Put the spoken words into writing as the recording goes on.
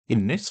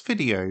In this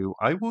video,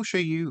 I will show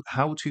you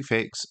how to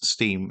fix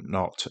Steam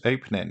not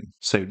opening.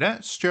 So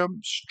let's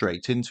jump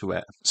straight into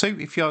it. So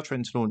if you are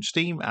trying to launch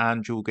Steam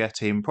and you're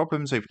getting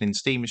problems opening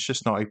Steam, it's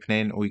just not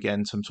opening, or you're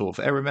getting some sort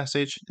of error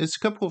message, there's a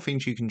couple of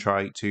things you can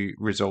try to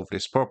resolve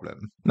this problem.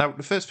 Now,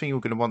 the first thing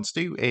you're going to want to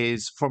do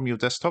is from your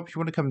desktop, you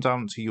want to come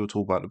down to your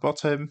toolbar at the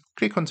bottom,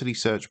 click onto the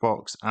search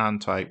box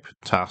and type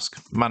Task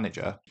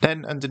Manager.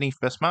 Then underneath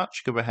Best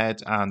Match, go ahead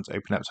and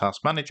open up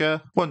Task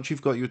Manager. Once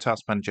you've got your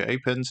Task Manager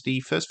opened,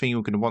 the first thing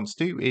you're going to want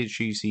to do is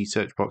use the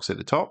search box at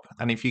the top,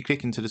 and if you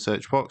click into the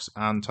search box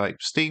and type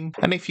Steam,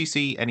 and if you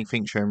see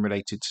anything shown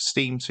related to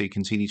Steam, so you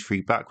can see these three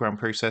background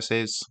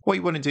processes, what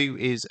you want to do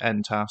is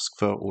end task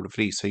for all of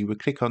these. So you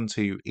would click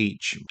onto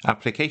each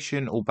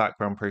application or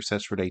background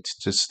process related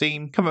to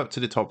Steam, come up to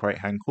the top right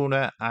hand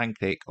corner and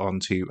click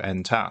onto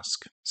end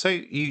task. So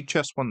you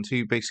just want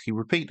to basically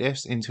repeat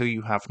this until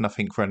you have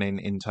nothing running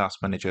in Task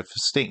Manager for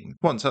Steam.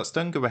 Once that's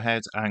done, go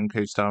ahead and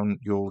close down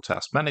your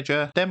Task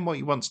Manager. Then what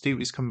you want to do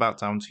is come back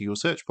down to your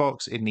search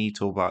box in the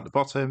toolbar at the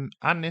bottom,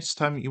 and this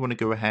time you want to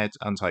go ahead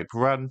and type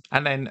Run,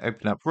 and then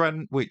open up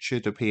Run, which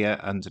should appear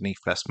underneath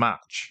Best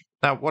Match.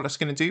 Now, what that's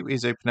going to do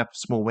is open up a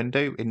small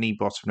window in the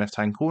bottom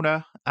left-hand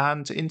corner,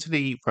 and into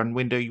the Run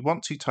window, you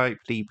want to type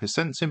the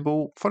 %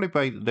 symbol, followed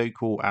by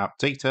local app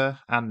data,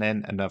 and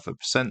then another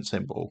 %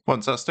 symbol.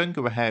 Once that's done,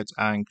 go ahead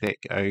and click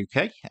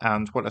OK,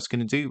 and what that's going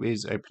to do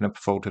is open up a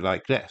folder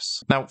like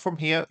this. Now, from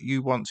here,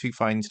 you want to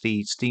find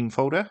the Steam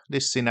folder.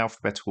 This is in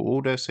alphabetical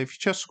order, so if you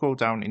just scroll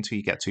down until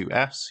you get to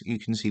S, you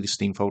can see the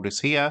Steam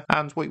folders here,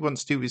 and what you want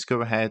to do is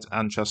go ahead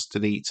and just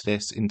delete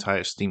this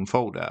entire Steam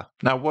folder.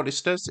 Now, what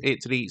this does,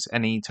 it deletes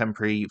any temporary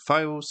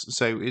files,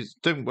 so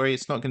don't worry,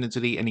 it's not going to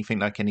delete anything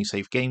like any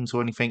saved games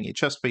or anything. It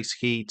just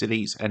basically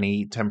deletes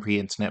any temporary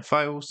internet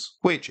files,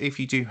 which if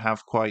you do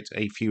have quite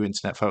a few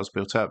internet files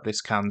built up, this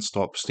can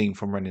stop Steam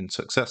from running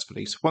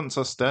successfully. So once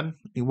that's done,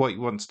 what you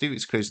want to do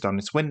is close down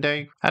this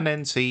window and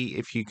then see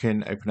if you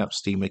can open up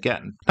Steam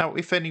again. Now,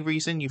 if for any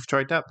reason you've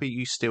tried that but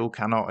you still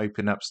cannot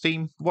open up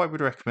Steam, what I would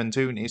recommend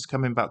doing is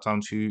coming back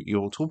down to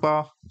your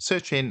toolbar,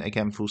 searching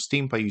again for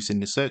Steam by using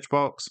the search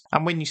box,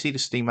 and when you see the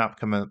Steam app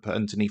come up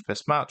underneath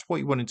Best Match, what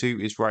you want to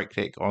do is right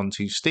click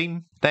onto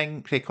Steam,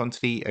 then click onto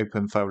the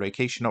open file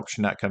location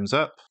option that comes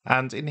up,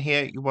 and in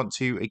here you want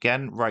to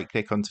again right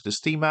click onto the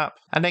Steam app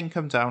and then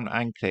come down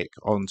and click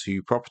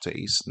onto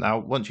properties. Now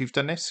once you've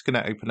done this, it's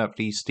going to open up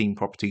the Steam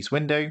properties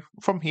window.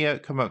 From here,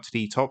 come up to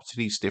the top to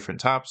these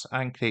different tabs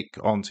and click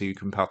onto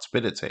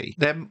compatibility.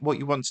 Then what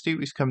you want to do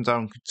is come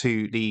down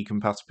to the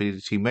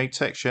compatibility mode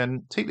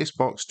section, take this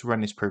box to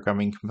run this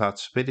program in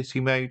compatibility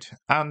mode,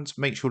 and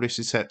make sure this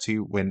is set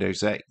to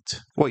Windows 8.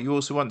 What you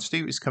also want to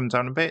do is come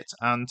down a bit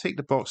and take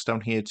the box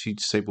down here to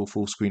disable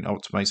full screen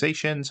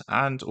optimizations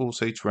and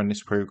also to run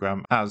this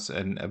program as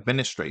an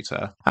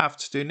administrator.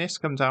 After doing this,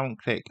 come down,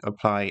 click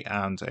apply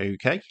and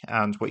OK,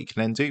 and what you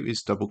can then do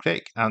is double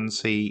click and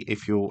see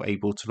if you're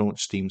able to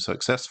launch Steam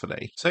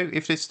successfully. So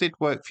if this did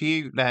work for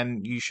you, then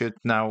you should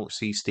now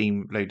see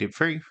Steam loaded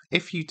through.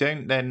 If you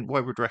don't, then what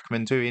I would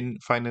recommend doing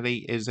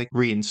finally is a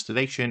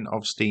reinstallation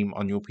of Steam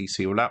on your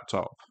PC or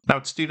laptop. Now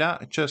to do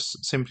that,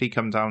 just simply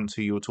come down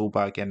to your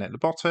toolbar again at the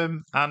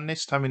bottom, and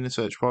this time in the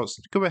search box,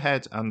 go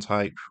ahead and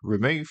type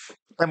remove.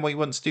 Then what you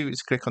want to do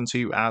is click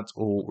onto add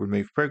or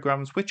remove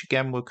programs, which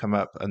again will come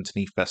up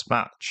underneath Best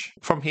Match.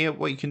 From here,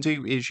 what you can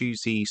do is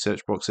use the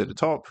search box at the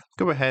top,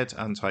 go ahead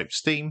and type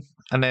Steam,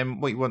 and then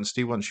what you want to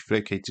do once you've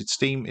located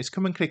Steam is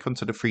come and click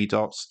onto the three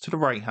dots to the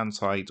right hand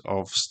side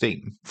of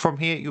Steam. From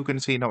here, you're going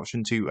to see an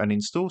option to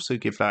uninstall, so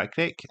give that a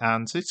click,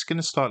 and it's going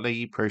to start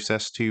the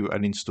process to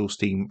uninstall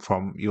Steam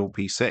from your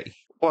PC.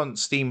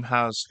 Once Steam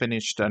has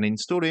finished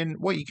uninstalling,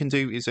 what you can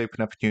do is open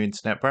up a new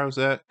internet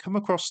browser, come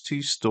across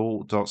to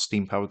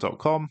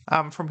store.steampower.com,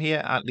 and from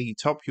here at the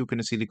top you're going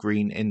to see the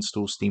green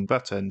Install Steam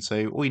button.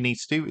 So all you need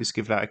to do is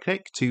give that a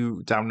click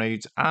to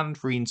download and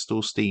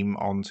reinstall Steam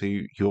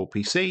onto your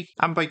PC.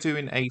 And by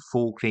doing a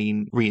full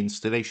clean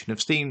reinstallation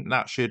of Steam,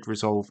 that should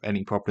resolve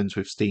any problems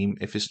with Steam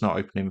if it's not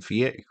opening for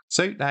you.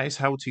 So that is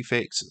how to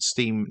fix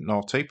Steam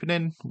not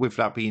opening. With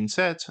that being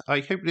said, I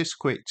hope this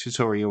quick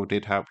tutorial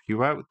did help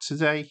you out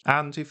today,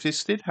 and if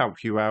this did help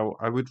you out,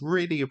 I would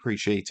really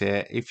appreciate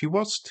it if you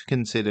was to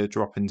consider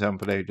dropping down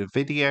below the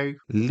video,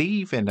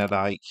 leaving a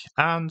like,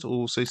 and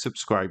also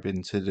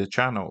subscribing to the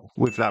channel.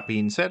 With that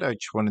being said, I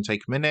just want to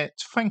take a minute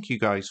to thank you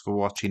guys for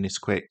watching this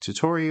quick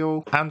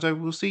tutorial, and I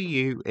will see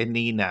you in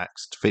the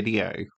next video.